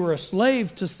 And we were a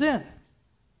slave to sin.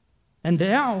 And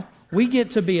now we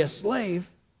get to be a slave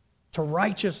to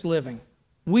righteous living.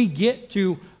 We get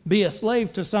to be a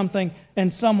slave to something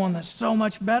and someone that's so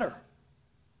much better.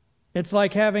 It's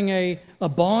like having a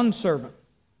bondservant.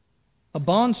 A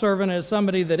bondservant is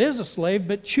somebody that is a slave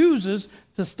but chooses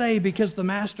to stay because the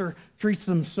master treats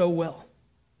them so well.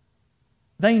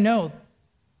 They know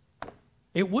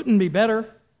it wouldn't be better,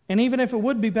 and even if it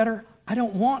would be better, I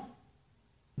don't want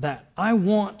that. I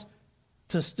want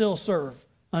to still serve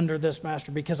under this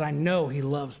master because I know he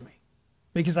loves me,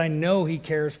 because I know he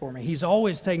cares for me. He's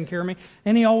always taken care of me,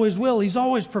 and he always will. He's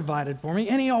always provided for me,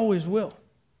 and he always will.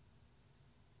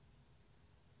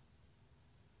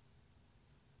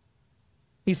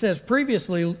 He says,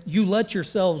 previously, you let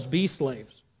yourselves be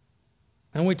slaves.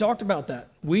 And we talked about that.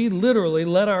 We literally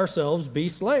let ourselves be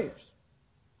slaves.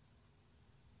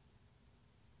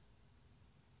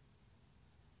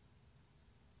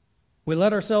 We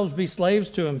let ourselves be slaves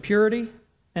to impurity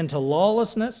and to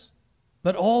lawlessness,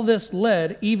 but all this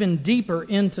led even deeper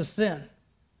into sin.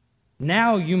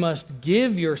 Now you must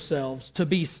give yourselves to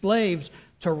be slaves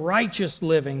to righteous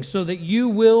living so that you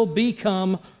will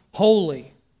become holy.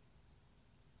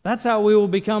 That's how we will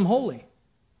become holy.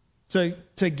 So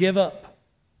to give up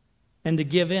and to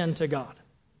give in to God.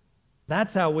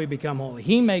 That's how we become holy.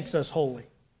 He makes us holy.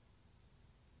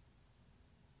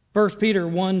 1 Peter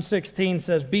 1:16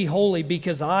 says, be holy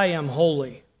because I am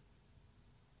holy.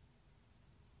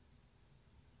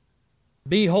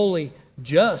 Be holy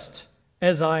just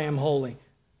as I am holy.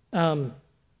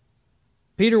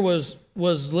 Peter was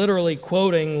literally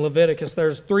quoting Leviticus.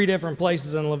 There's 3 different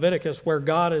places in Leviticus where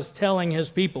God is telling his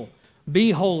people,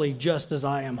 be holy just as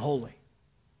I am holy.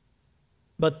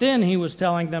 But then he was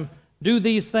telling them, do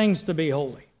these things to be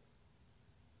holy.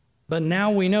 But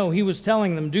now we know he was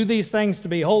telling them, do these things to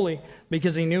be holy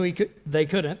because he knew they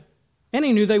couldn't, and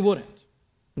he knew they wouldn't.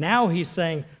 Now he's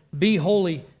saying, be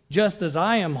holy just as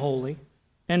I am holy.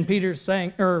 And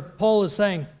Paul is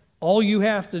saying, all you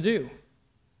have to do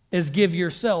is give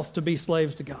yourself to be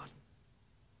slaves to God.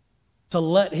 To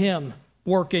let him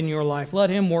work in your life. Let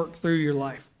him work through your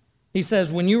life. He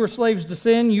says, when you were slaves to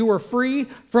sin, you were free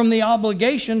from the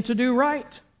obligation to do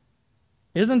right.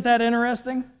 Isn't that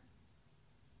interesting?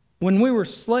 When we were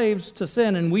slaves to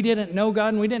sin and we didn't know God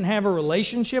and we didn't have a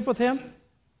relationship with him,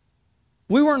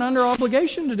 we weren't under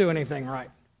obligation to do anything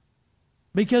right.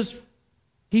 Because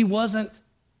there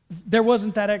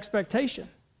wasn't that expectation.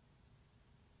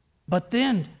 But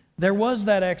then there was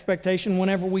that expectation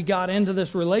whenever we got into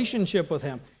this relationship with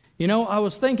him. You know, I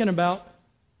was thinking about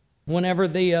whenever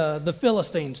the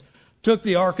Philistines took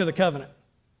the Ark of the Covenant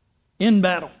in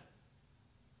battle.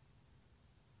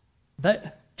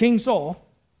 That King Saul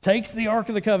takes the Ark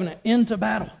of the Covenant into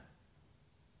battle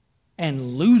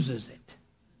and loses it.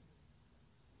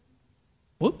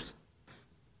 whoops,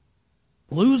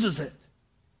 loses it.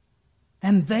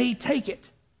 And they take it.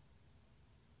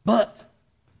 But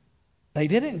they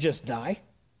didn't just die.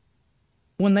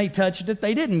 When they touched it,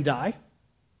 they didn't die.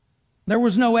 There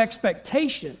was no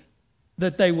expectation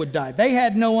that they would die. They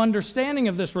had no understanding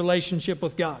of this relationship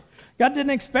with God. God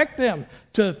didn't expect them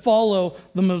to follow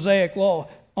the Mosaic law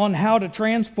on how to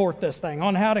transport this thing,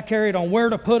 on how to carry it, on where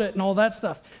to put it, and all that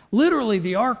stuff. Literally,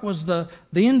 the ark was the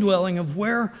indwelling of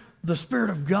where the Spirit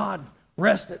of God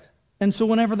rested. And so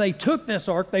whenever they took this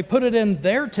ark, they put it in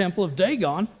their temple of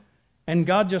Dagon, and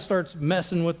God just starts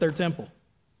messing with their temple.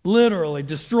 Literally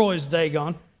destroys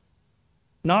Dagon,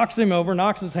 knocks him over,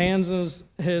 knocks his hands and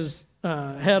his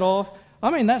head off.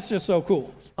 I mean, that's just so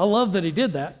cool. I love that he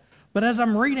did that. But as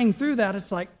I'm reading through that,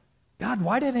 it's like, God,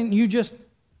 why didn't you just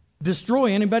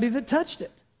destroy anybody that touched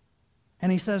it?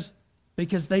 And he says,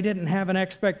 because they didn't have an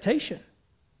expectation.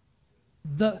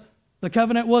 The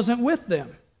covenant wasn't with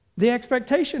them. The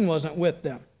expectation wasn't with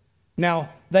them. Now,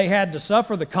 they had to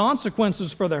suffer the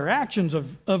consequences for their actions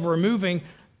of removing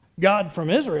God from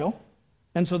Israel.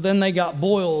 And so then they got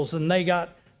boils and they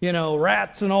got,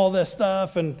 rats and all this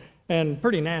stuff and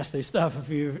pretty nasty stuff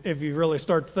if you really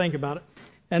start to think about it.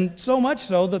 And so much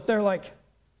so that they're like,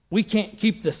 we can't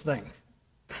keep this thing.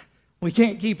 We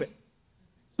can't keep it.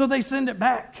 So they send it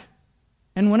back.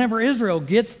 And whenever Israel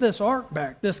gets this ark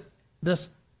back, this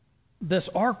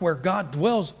ark where God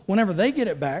dwells, whenever they get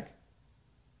it back,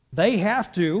 they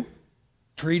have to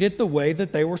treat it the way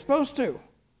that they were supposed to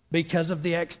because of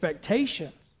the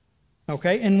expectations.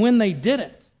 Okay? And when they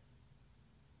didn't,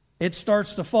 it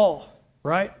starts to fall,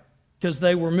 right? Because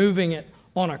they were moving it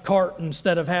on a cart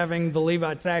instead of having the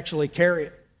Levites actually carry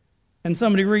it. And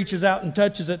somebody reaches out and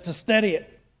touches it to steady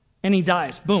it, and he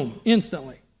dies, boom,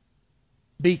 instantly,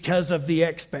 because of the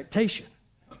expectation.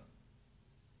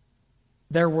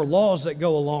 There were laws that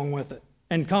go along with it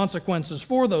and consequences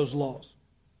for those laws.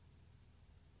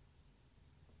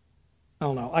 I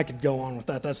don't know. I could go on with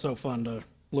that. That's so fun to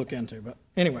look into. But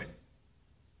anyway.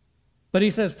 But he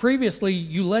says, previously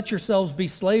you let yourselves be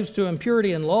slaves to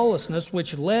impurity and lawlessness,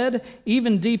 which led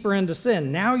even deeper into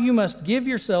sin. Now you must give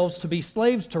yourselves to be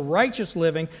slaves to righteous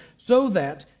living so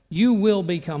that you will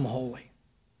become holy.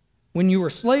 When you were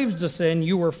slaves to sin,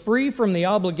 you were free from the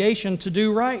obligation to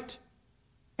do right.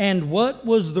 And what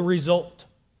was the result?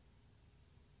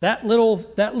 That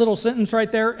little sentence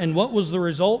right there, and what was the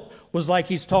result, was like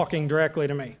he's talking directly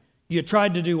to me. You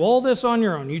tried to do all this on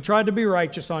your own. You tried to be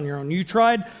righteous on your own. You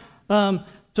tried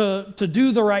to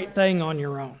do the right thing on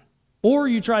your own. Or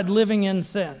you tried living in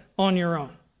sin on your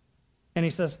own. And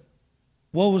he says,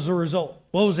 what was the result?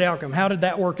 What was the outcome? How did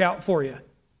that work out for you?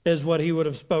 Is what he would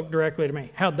have spoke directly to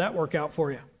me. How'd that work out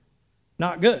for you?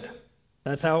 Not good.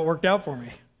 That's how it worked out for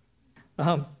me.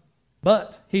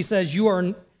 But he says, you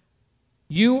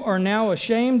are now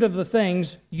ashamed of the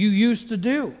things you used to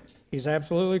do. He's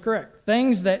absolutely correct.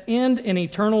 Things that end in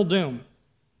eternal doom.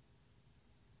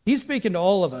 He's speaking to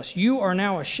all of us. You are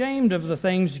now ashamed of the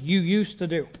things you used to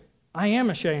do. I am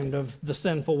ashamed of the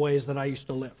sinful ways that I used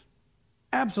to live.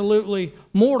 Absolutely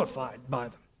mortified by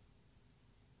them.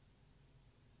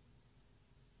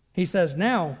 He says,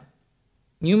 now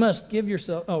you must give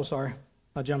yourself... Oh, sorry.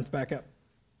 I jumped back up.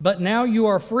 But now you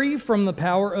are free from the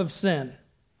power of sin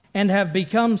and have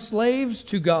become slaves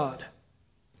to God.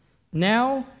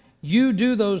 Now you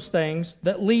do those things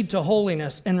that lead to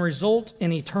holiness and result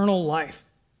in eternal life.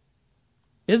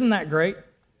 Isn't that great?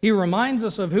 He reminds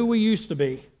us of who we used to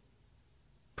be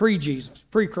pre-Jesus,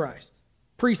 pre-Christ,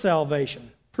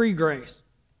 pre-salvation, pre-grace.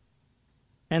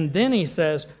 And then he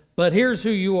says, but here's who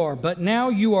you are. But now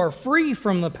you are free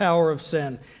from the power of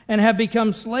sin and have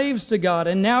become slaves to God.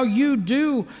 And now you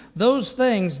do those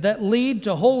things that lead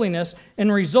to holiness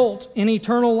and result in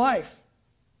eternal life.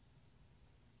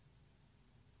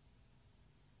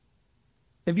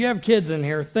 If you have kids in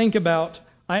here, think about,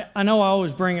 I know I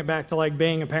always bring it back to like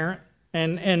being a parent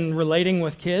and relating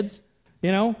with kids,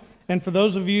 And for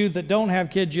those of you that don't have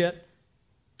kids yet,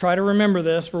 try to remember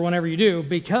this for whenever you do,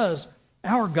 because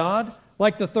our God,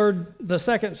 like the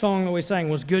second song that we sang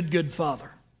was Good, Good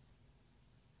Father.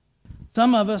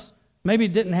 Some of us maybe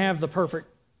didn't have the perfect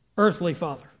earthly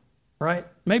father, right?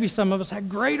 Maybe some of us had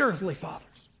great earthly fathers.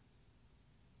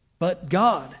 But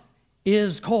God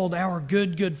is called our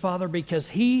good, good Father because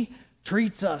He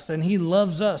treats us and He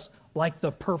loves us like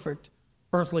the perfect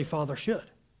earthly father should.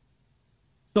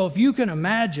 So if you can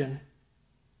imagine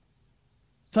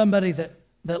somebody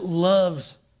that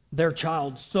loves their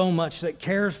child so much, that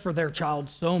cares for their child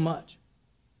so much,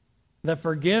 that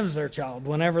forgives their child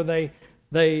whenever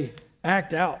they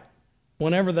act out,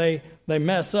 whenever they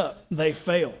mess up, they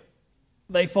fail,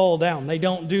 they fall down. They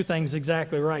don't do things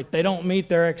exactly right. They don't meet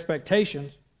their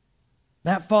expectations.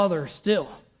 That Father still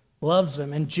loves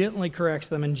them and gently corrects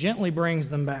them and gently brings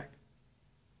them back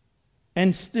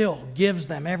and still gives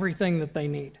them everything that they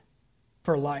need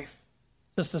for life,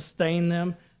 to sustain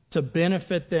them, to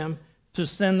benefit them, to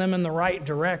send them in the right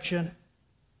direction,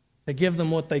 to give them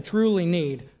what they truly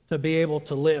need to be able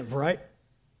to live, right?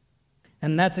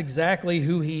 And that's exactly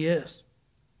who He is.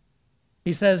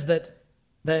 He says that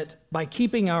by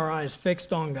keeping our eyes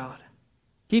fixed on God,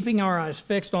 keeping our eyes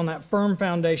fixed on that firm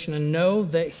foundation and know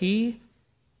that He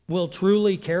will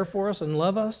truly care for us and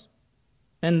love us,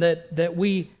 and that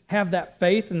we have that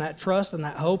faith and that trust and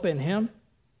that hope in Him,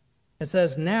 it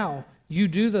says, now you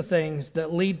do the things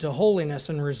that lead to holiness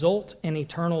and result in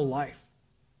eternal life.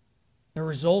 They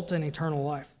result in eternal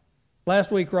life.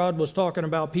 Last week, Rod was talking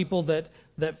about people that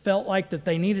felt like that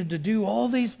they needed to do all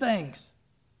these things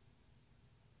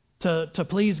to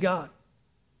please God.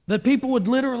 That people would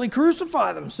literally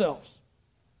crucify themselves.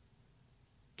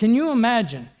 Can you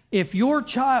imagine if your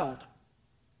child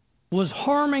was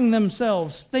harming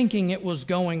themselves thinking it was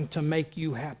going to make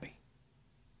you happy?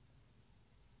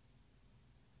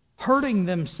 Hurting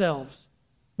themselves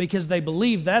because they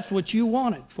believe that's what you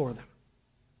wanted for them.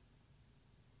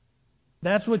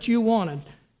 That's what you wanted.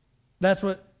 That's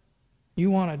what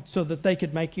you wanted so that they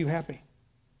could make you happy.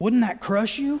 Wouldn't that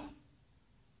crush you?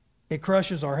 It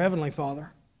crushes our Heavenly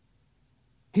Father.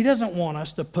 He doesn't want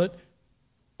us to put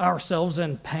ourselves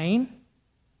in pain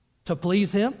to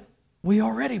please Him. We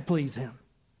already please Him.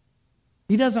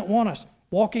 He doesn't want us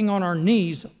walking on our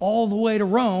knees all the way to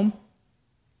Rome.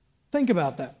 Think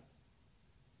about that.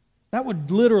 That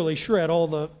would literally shred all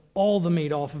the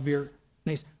meat off of your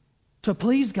knees. To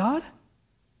please God?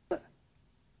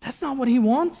 That's not what He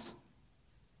wants.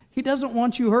 He doesn't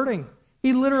want you hurting.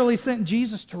 He literally sent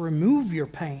Jesus to remove your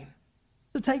pain,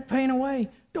 to take pain away.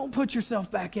 Don't put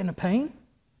yourself back into pain.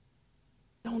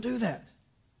 Don't do that.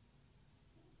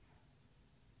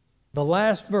 The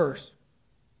last verse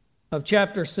of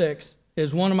chapter 6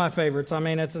 is one of my favorites. I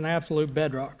mean, it's an absolute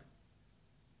bedrock.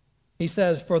 He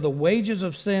says, "For the wages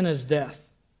of sin is death,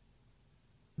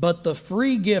 but the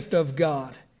free gift of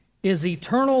God is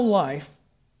eternal life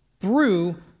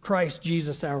through Christ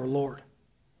Jesus our Lord."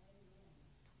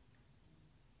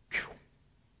 Whew.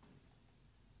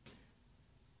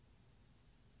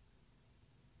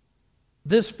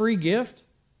 This free gift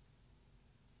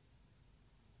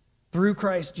through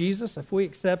Christ Jesus, if we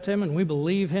accept Him and we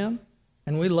believe Him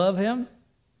and we love Him,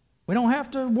 we don't have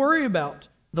to worry about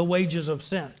the wages of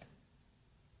sin.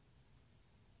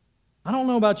 I don't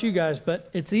know about you guys, but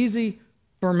it's easy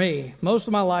for me. Most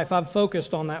of my life I've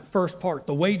focused on that first part.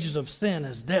 The wages of sin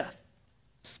is death.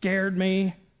 Scared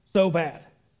me so bad.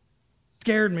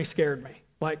 Scared me.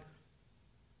 Like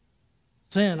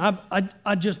sin.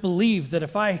 I just believed that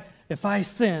if I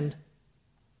sinned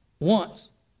once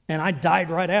and I died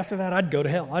right after that, I'd go to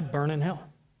hell. I'd burn in hell.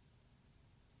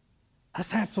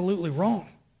 That's absolutely wrong.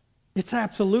 It's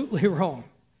absolutely wrong.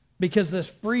 Because this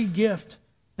free gift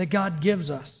that God gives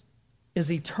us is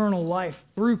eternal life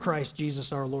through Christ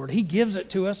Jesus our Lord. He gives it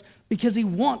to us because He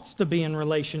wants to be in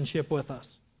relationship with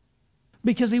us.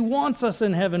 Because He wants us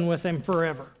in heaven with Him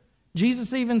forever.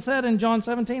 Jesus even said in John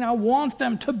 17, "I want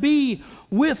them to be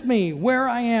with me where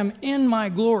I am in my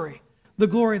glory, the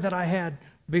glory that I had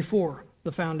before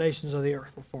the foundations of the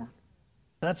earth were formed."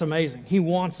 That's amazing. He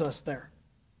wants us there.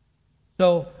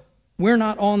 So we're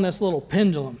not on this little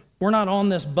pendulum. We're not on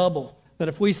this bubble that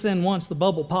if we sin once, the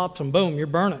bubble pops and boom, you're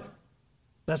burning.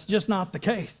 That's just not the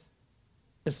case.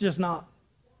 It's just not.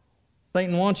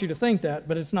 Satan wants you to think that,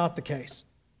 but it's not the case.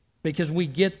 Because we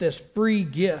get this free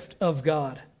gift of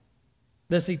God,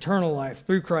 this eternal life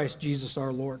through Christ Jesus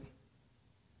our Lord.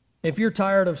 If you're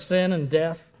tired of sin and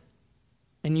death,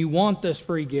 and you want this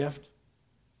free gift,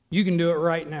 you can do it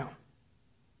right now.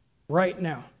 Right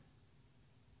now.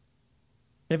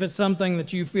 If it's something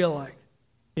that you feel like,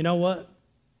 you know what?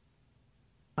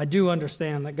 I do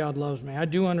understand that God loves me. I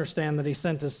do understand that He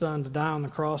sent His Son to die on the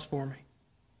cross for me.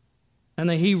 And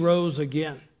that He rose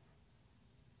again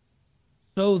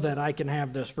so that I can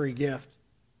have this free gift.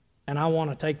 And I want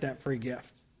to take that free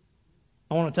gift.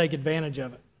 I want to take advantage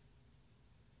of it.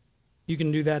 You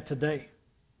can do that today.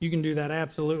 You can do that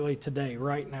absolutely today,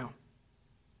 right now.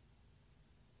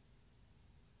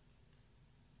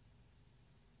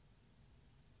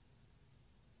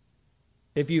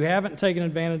 If you haven't taken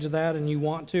advantage of that and you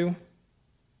want to,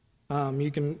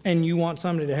 you can, and you want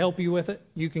somebody to help you with it,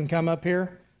 you can come up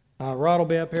here. Rod will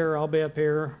be up here. I'll be up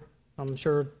here. I'm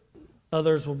sure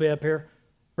others will be up here,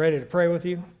 ready to pray with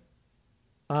you.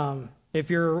 If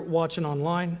you're watching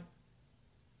online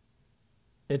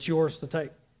It's yours to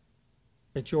take.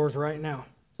 It's yours right now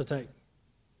to take.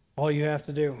 All you have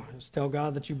to do is tell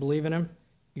God that you believe in him,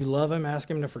 you love him, ask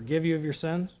him to forgive you of your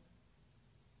sins,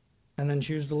 and then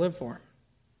choose to live for him.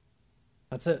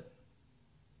 That's it.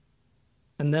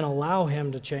 And then allow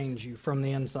him to change you from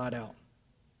the inside out.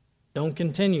 Don't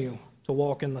continue to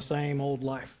walk in the same old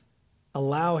life.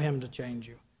 Allow him to change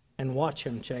you and watch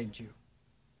him change you.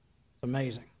 It's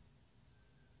amazing.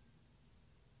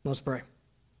 Let's pray.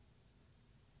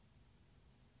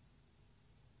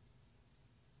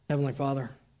 Heavenly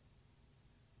Father,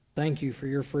 thank you for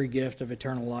your free gift of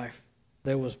eternal life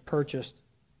that was purchased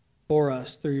for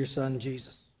us through your Son,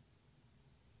 Jesus.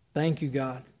 Thank you,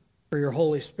 God, for your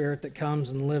Holy Spirit that comes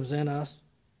and lives in us,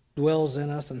 dwells in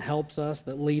us and helps us,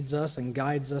 that leads us and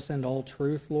guides us into all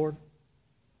truth, Lord.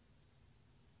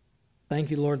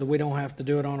 Thank you, Lord, that we don't have to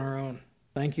do it on our own.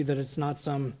 Thank you that it's not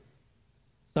some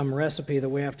recipe that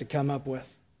we have to come up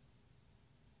with.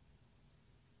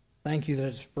 Thank you that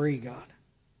it's free, God.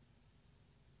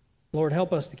 Lord,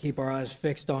 help us to keep our eyes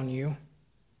fixed on you.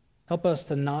 Help us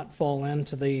to not fall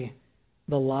into the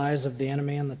lies of the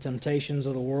enemy and the temptations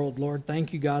of the world, Lord.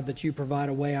 Thank you, God, that you provide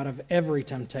a way out of every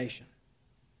temptation.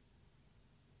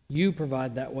 You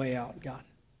provide that way out, God.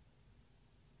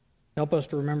 Help us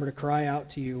to remember to cry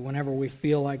out to you whenever we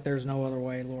feel like there's no other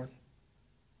way, Lord.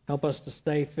 Help us to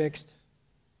stay fixed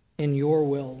in your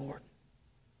will, Lord.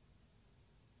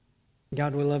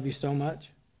 God, we love you so much.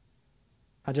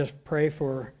 I just pray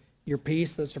for your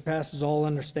peace that surpasses all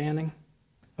understanding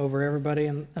over everybody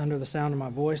under the sound of my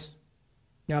voice.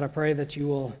 God, I pray that you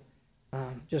will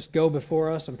just go before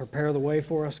us and prepare the way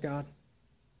for us, God.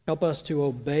 Help us to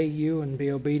obey you and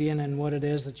be obedient in what it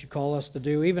is that you call us to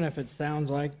do, even if it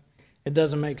sounds like it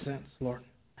doesn't make sense, Lord.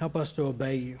 Help us to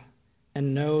obey you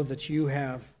and know that you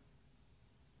have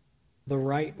the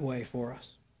right way for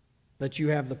us, that you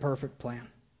have the perfect plan.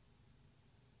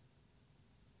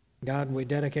 God, we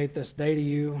dedicate this day to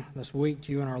you, this week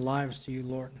to you, and our lives to you,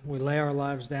 Lord. We lay our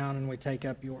lives down and we take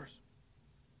up yours.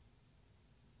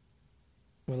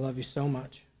 We love you so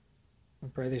much. We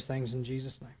pray these things in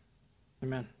Jesus' name.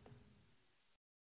 Amen.